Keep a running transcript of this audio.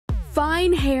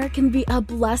Fine hair can be a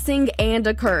blessing and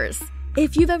a curse.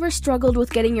 If you've ever struggled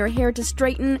with getting your hair to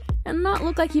straighten and not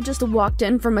look like you just walked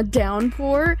in from a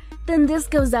downpour, then this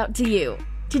goes out to you.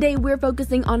 Today we're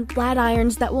focusing on flat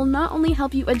irons that will not only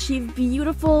help you achieve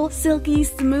beautiful, silky,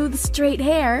 smooth, straight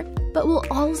hair, but will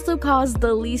also cause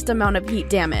the least amount of heat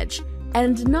damage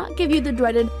and not give you the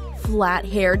dreaded flat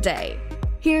hair day.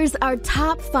 Here's our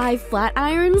top 5 flat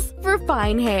irons for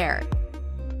fine hair.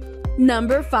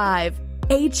 Number 5.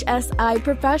 HSI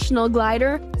Professional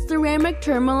Glider Ceramic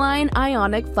Tourmaline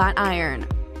Ionic Flat Iron.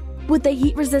 With a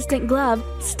heat-resistant glove,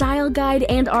 style guide,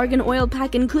 and argan oil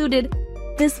pack included,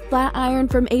 this flat iron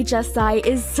from HSI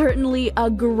is certainly a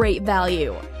great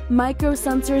value. Micro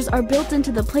sensors are built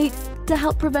into the plates to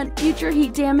help prevent future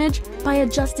heat damage by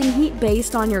adjusting heat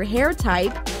based on your hair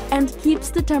type and keeps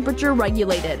the temperature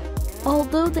regulated.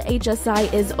 Although the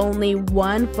HSI is only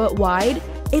 1 foot wide,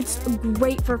 it's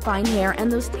great for fine hair and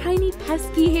those tiny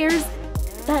pesky hairs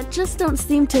that just don't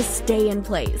seem to stay in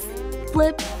place.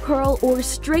 Flip, curl, or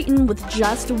straighten with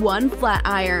just one flat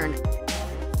iron.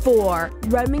 4.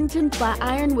 Remington Flat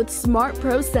Iron with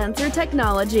Smartpro Sensor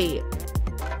Technology.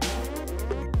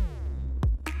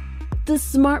 The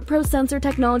Smartpro sensor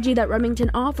technology that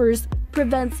Remington offers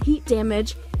prevents heat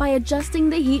damage by adjusting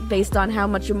the heat based on how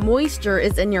much moisture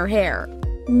is in your hair.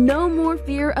 No more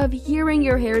fear of hearing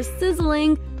your hair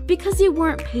sizzling because you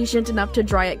weren't patient enough to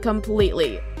dry it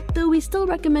completely, though we still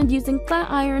recommend using flat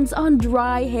irons on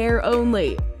dry hair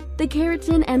only. The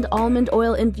keratin and almond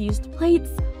oil infused plates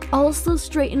also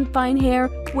straighten fine hair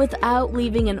without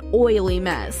leaving an oily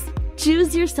mess.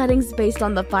 Choose your settings based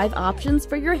on the 5 options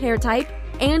for your hair type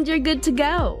and you're good to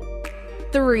go.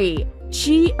 3.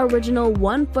 Chi Original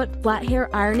 1 foot flat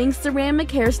hair ironing ceramic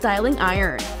hairstyling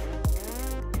iron.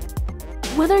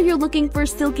 Whether you're looking for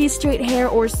silky straight hair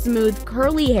or smooth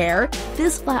curly hair,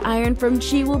 this flat iron from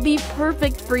Chi will be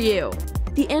perfect for you.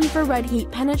 The infrared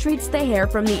heat penetrates the hair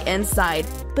from the inside,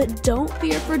 but don't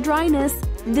fear for dryness.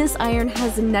 This iron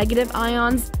has negative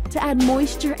ions to add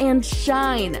moisture and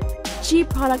shine. Chi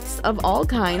products of all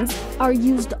kinds are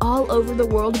used all over the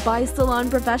world by salon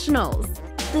professionals.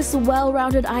 This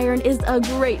well-rounded iron is a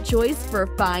great choice for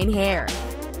fine hair.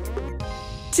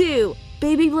 2.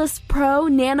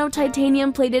 BaBylissPRO Nano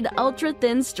Titanium Plated Ultra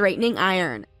Thin Straightening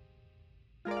Iron.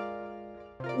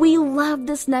 We love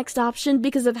this next option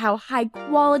because of how high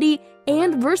quality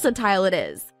and versatile it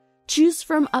is. Choose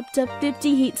from up to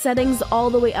 50 heat settings all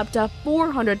the way up to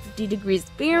 450 degrees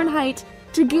Fahrenheit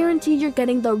to guarantee you're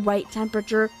getting the right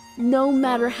temperature no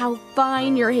matter how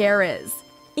fine your hair is.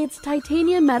 Its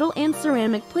titanium metal and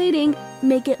ceramic plating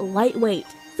make it lightweight,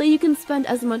 so you can spend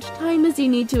as much time as you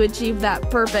need to achieve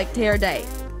that perfect hair day.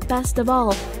 Best of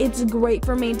all, it's great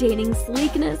for maintaining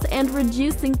sleekness and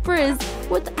reducing frizz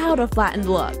without a flattened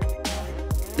look.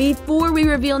 Before we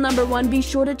reveal number 1, be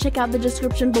sure to check out the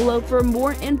description below for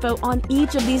more info on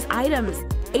each of these items,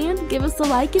 and give us a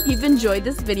like if you've enjoyed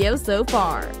this video so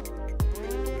far.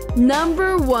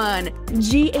 Number 1.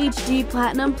 GHD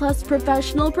Platinum Plus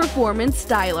Professional Performance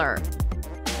Styler.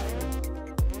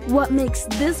 What makes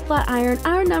this flat iron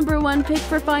our number 1 pick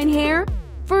for fine hair?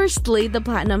 Firstly, the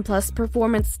Platinum Plus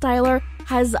Performance Styler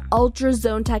has Ultra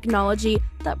Zone technology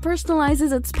that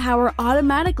personalizes its power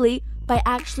automatically by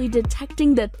actually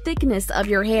detecting the thickness of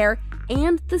your hair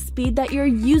and the speed that you're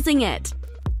using it.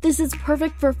 This is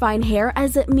perfect for fine hair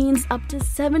as it means up to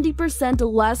 70%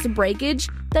 less breakage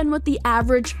than with the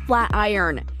average flat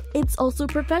iron. It's also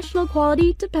professional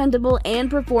quality, dependable, and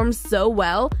performs so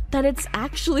well that it's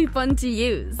actually fun to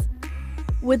use.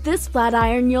 With this flat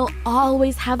iron, you'll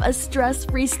always have a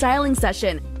stress-free styling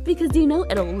session because you know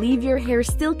it'll leave your hair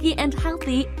silky and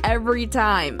healthy every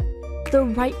time. The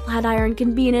right flat iron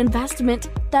can be an investment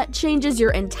that changes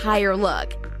your entire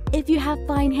look. If you have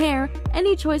fine hair,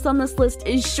 any choice on this list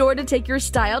is sure to take your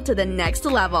style to the next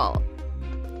level.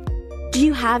 Do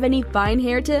you have any fine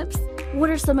hair tips? What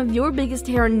are some of your biggest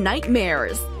hair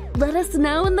nightmares? Let us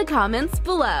know in the comments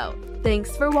below.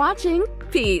 Thanks for watching.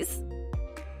 Peace.